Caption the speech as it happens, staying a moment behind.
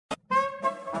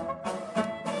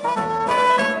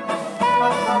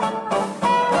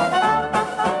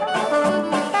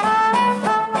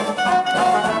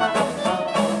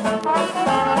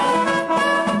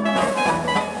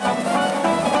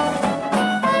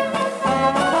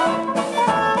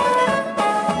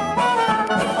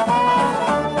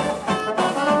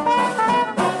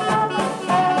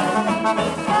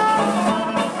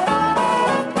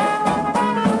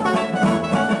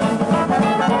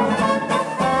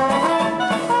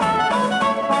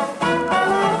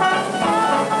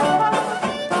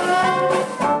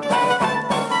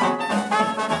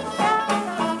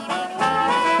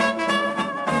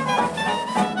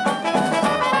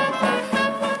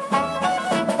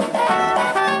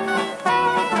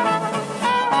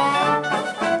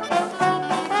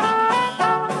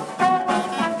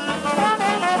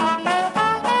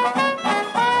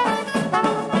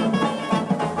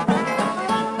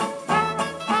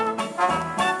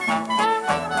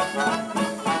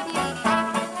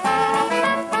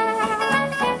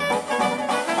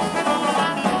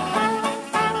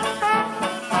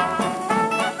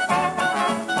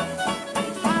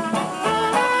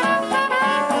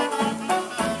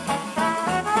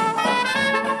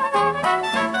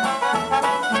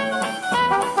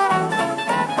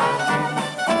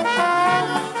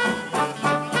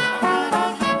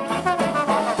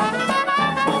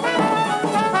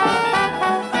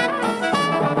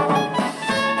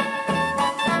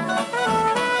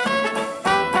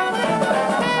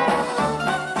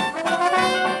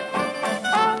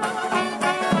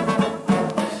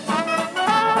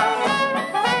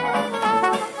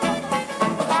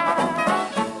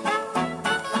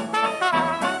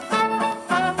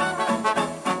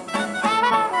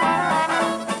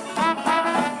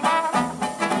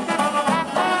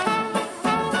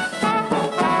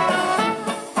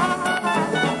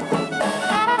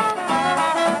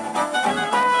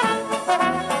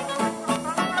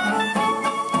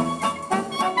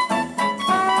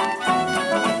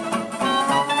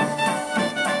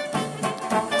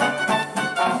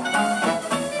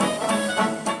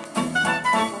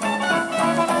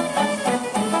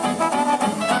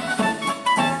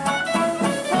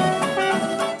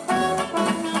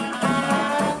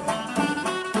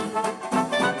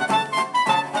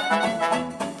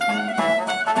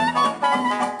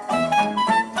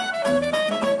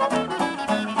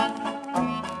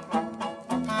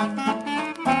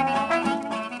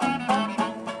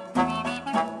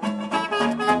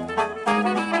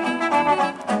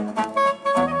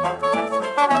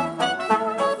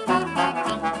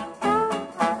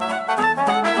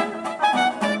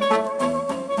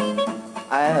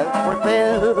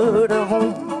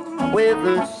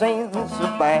the sense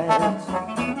of bands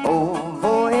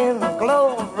over in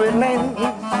Gloryland.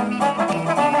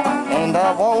 And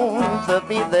I want to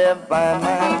be there by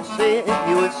myself,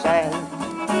 you would say,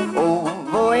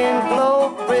 over in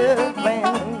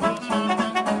Gloryland.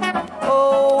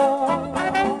 Oh,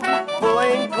 over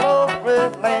in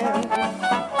Gloryland,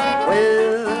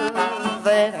 with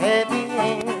that happy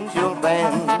angel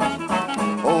band.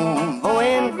 Over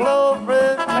in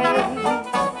Gloryland.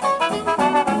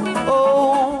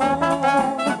 Oh,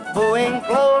 over in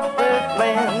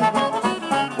Gloryland,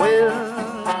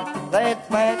 with that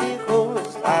mighty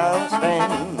host I'll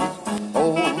stand.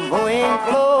 Over in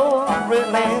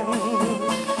Gloryland.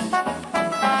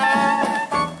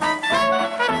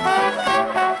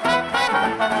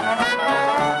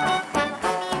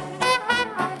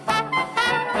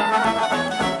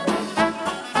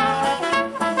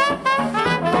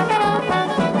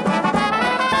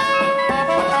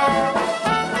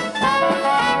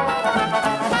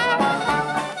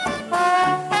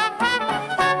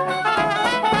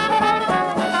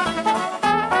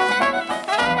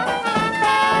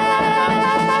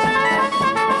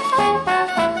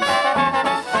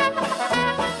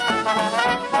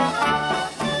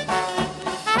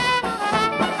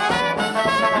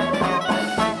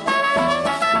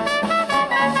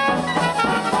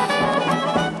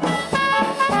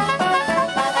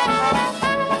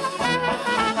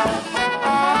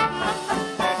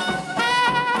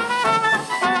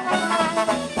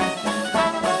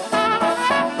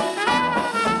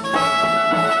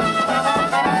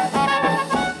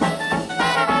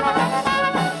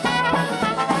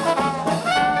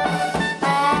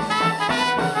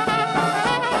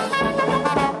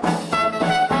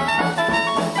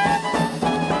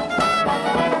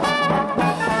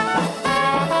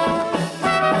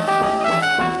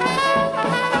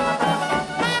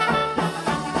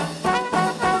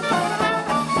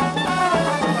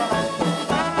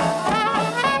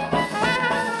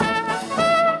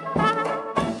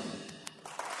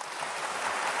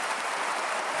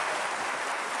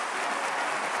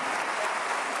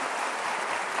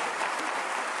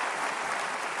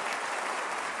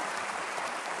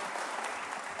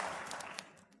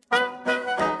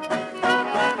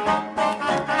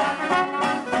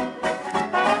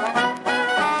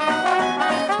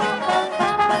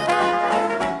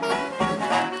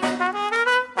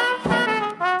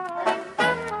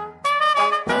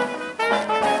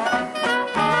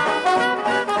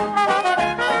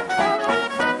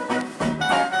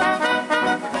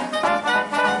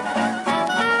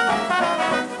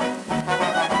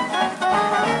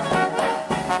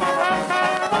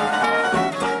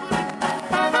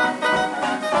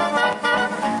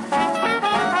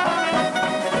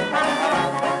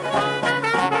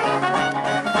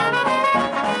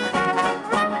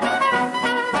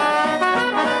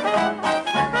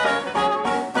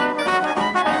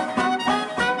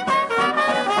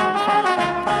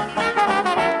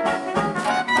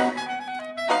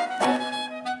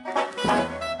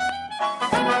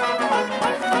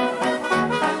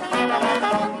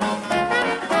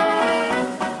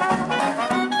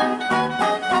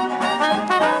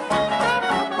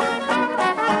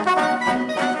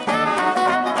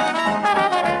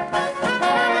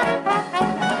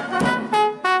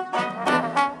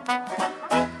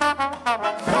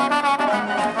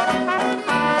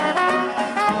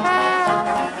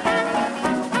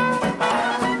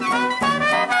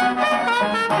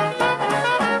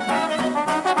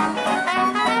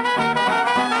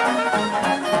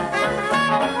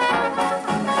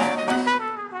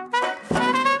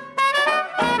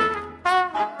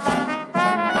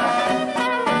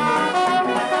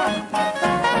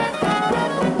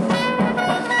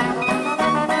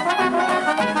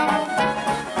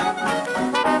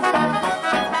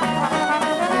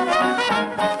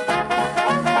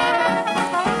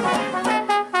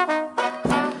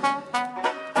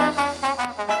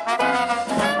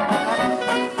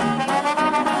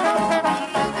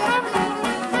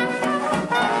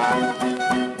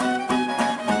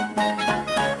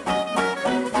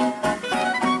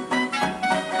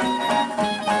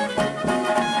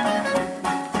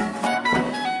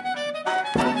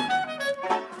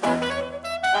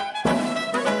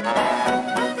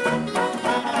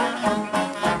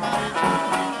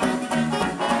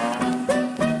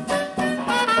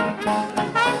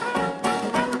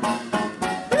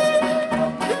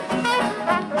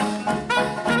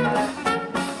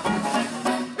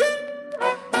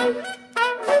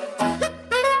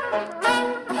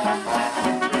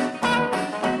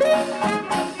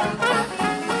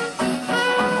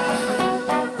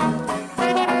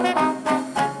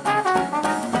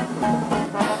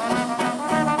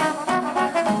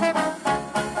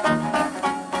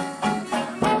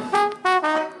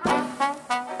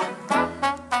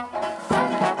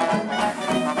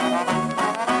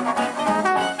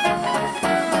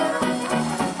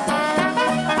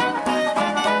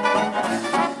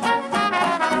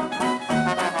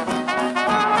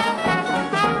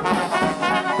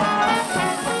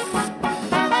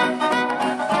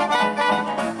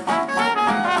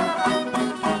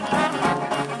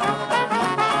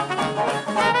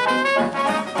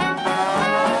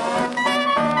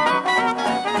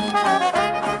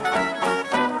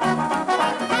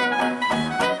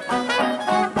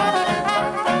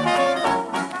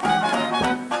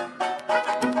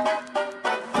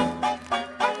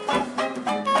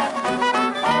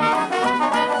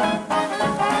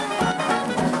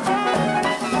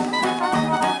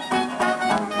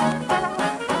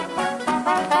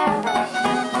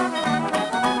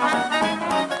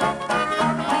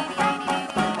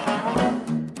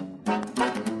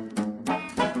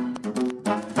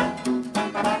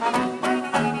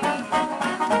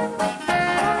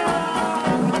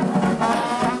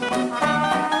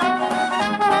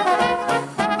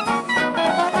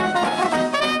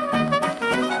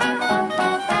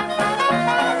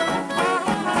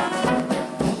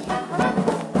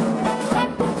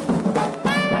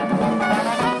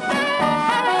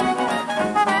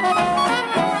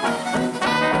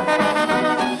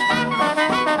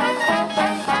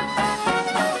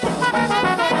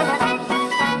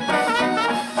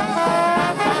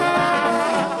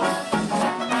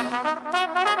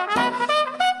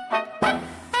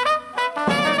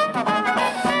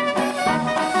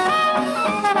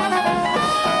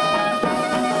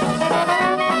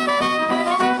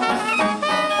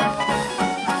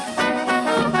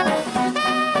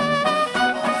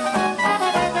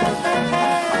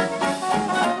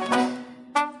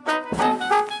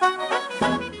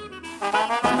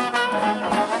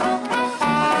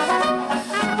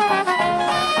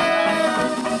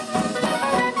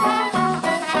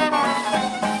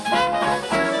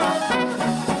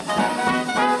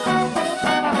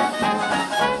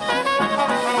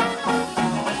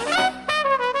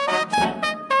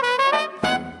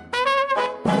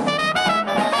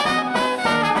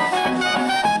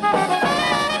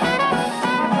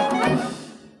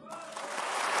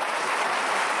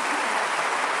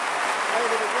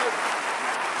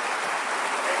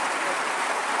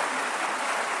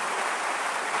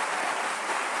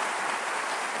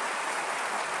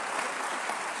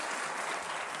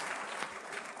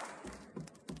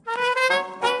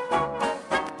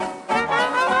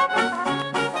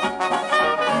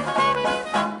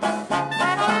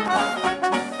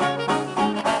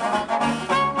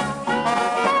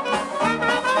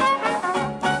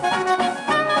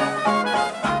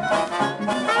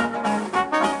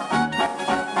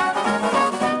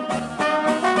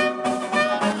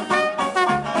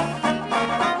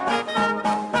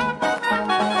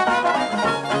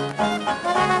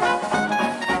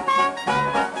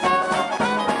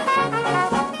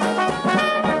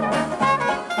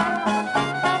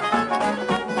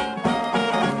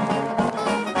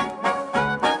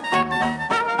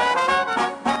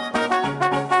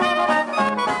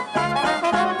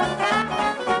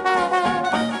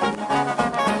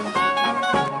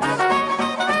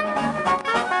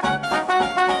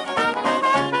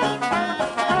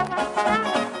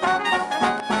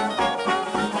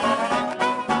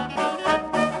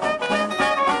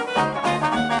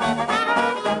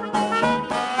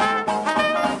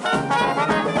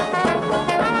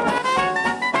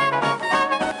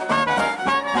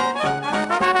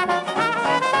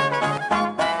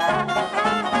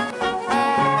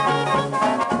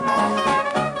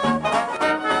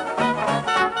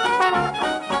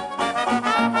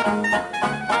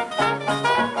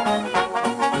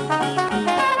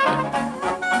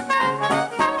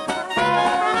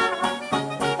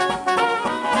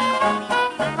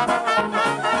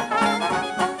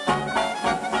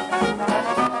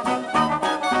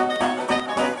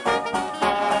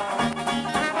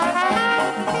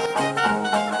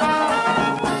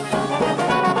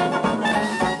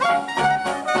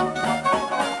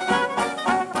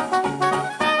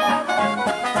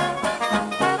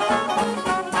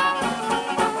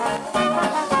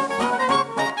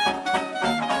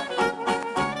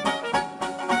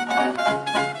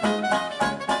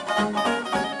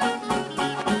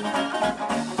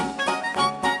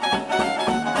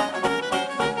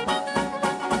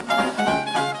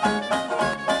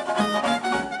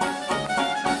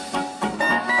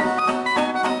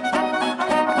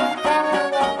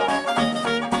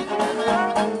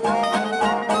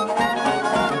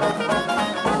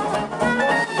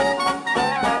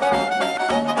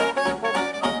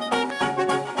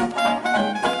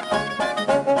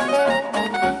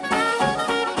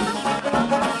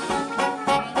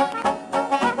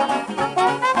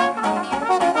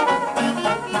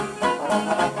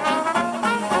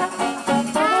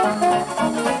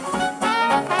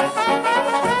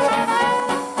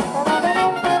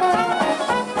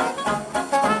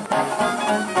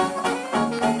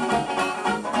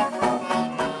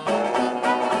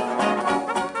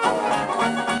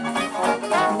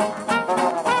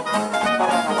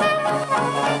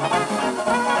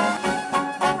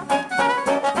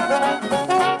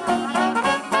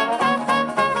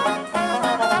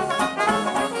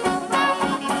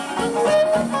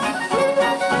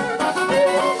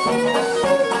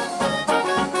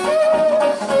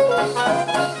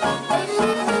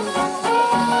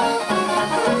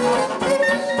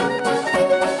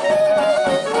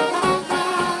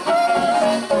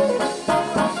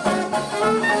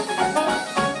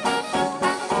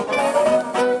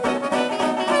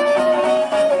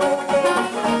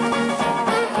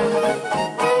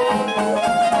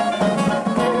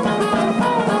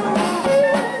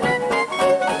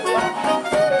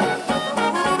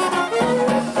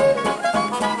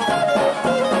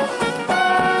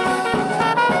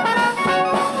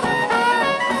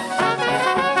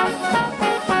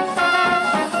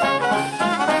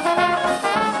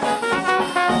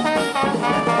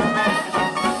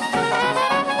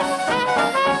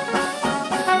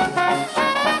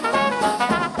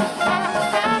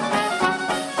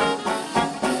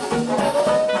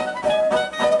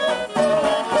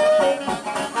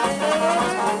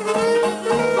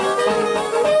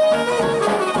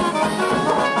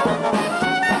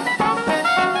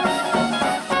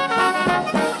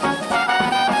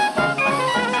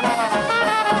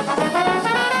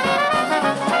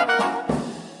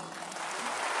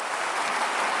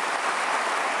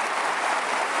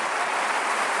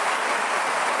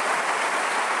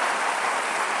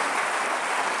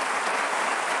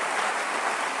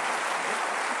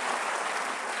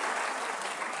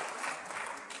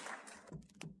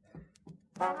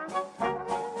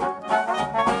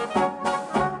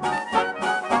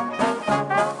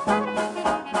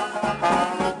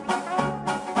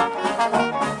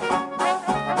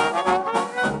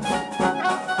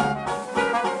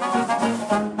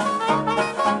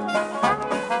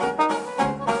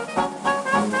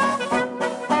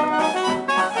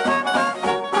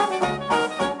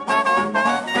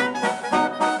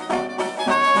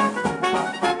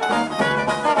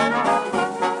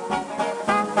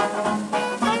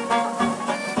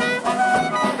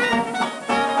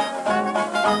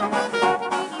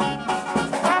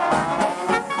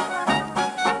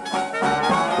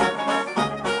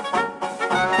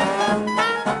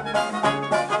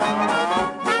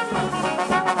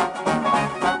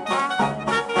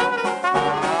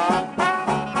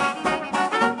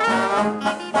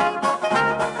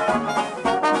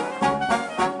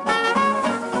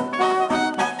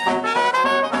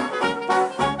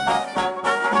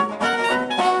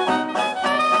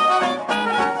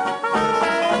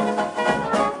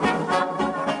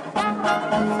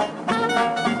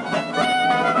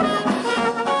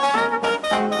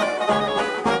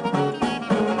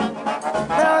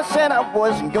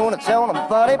 Wasn't gonna tell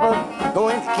nobody, but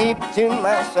going to keep it to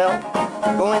myself.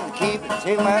 Going to keep it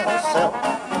to myself.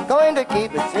 Going to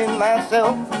keep it to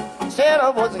myself. Said I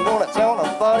wasn't gonna tell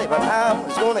nobody, but I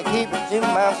was gonna keep it to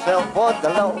myself. What the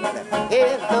Lord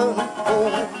has done for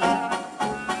me.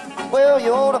 Well,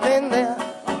 you ought to been there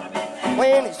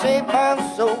when He saved my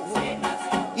soul.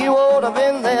 You ought to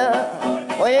been there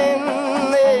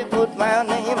when they put my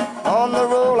name on the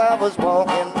roll. I was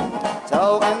walking,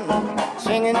 talking,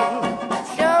 singing,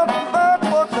 shouting about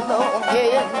what the Lord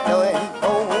had done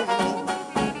for me.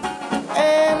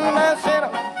 And I said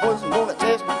I wasn't gonna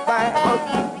testify, but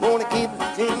gonna keep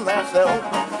it to myself.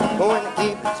 Going to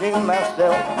keep it to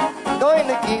myself. Going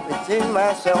to keep it to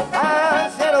myself. I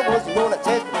said I wasn't gonna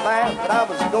testify, but I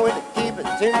was going to keep it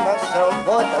to myself.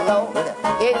 What the Lord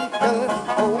had done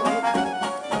for me.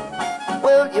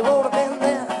 Well, you ought to been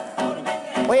there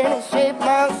when He saved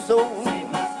my soul.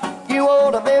 You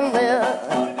ought to been there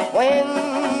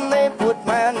when they put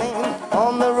my name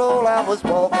on the roll. I was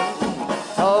walking,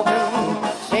 talking,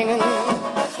 singing,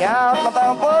 shouting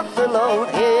about what the Lord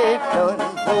had done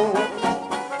for me.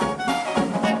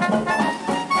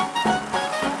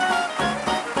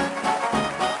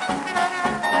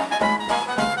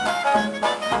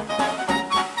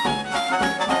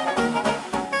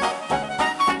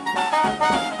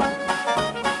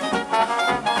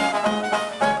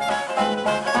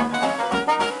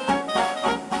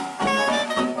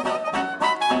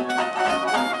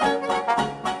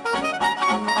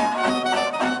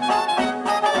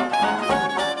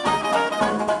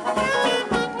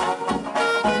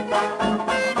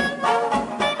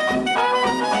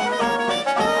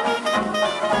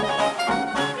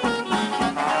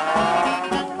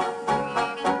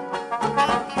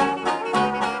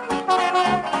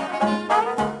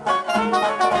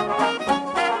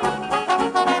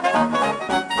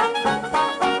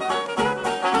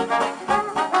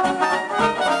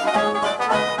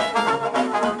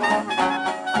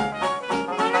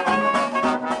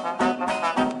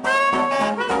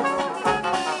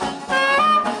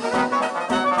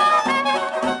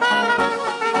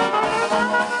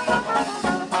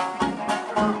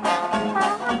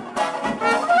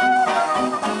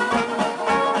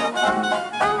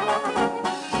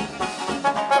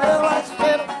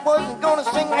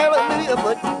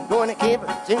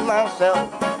 Myself,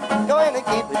 going to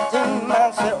keep it to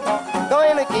myself,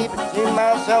 going to keep it to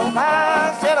myself.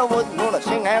 I said I wasn't going to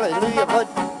sing hallelujah, but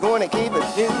going to keep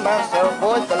it to myself.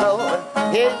 What the Lord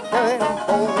has done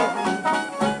for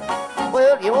me.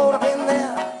 Well, you ought to been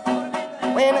there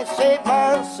when He saved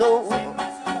my soul.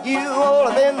 You ought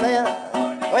to been there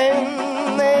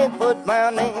when they put my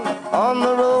name on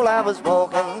the roll. I was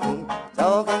walking,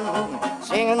 talking,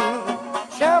 singing,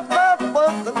 shouting about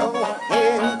what the Lord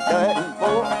had done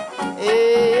for me.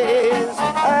 Yes,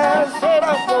 I said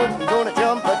I wasn't gonna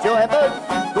jump for joy, but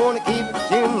gonna keep it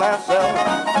to myself.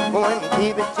 Going to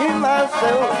keep it to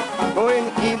myself. Going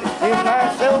to keep it to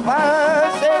myself.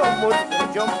 I said I wasn't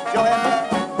gonna jump for joy,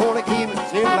 but gonna keep it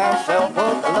to myself.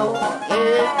 What the Lord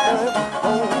had done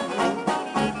for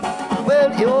me. Well,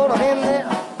 you ought to been there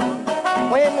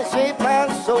when He saved my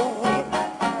soul.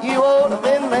 You ought to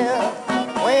been there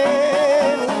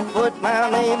when He put my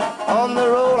name on the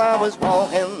roll. I was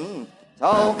walking,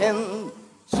 talking,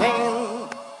 singing,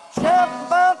 shouting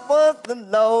about what the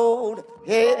Lord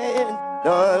had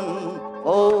done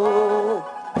for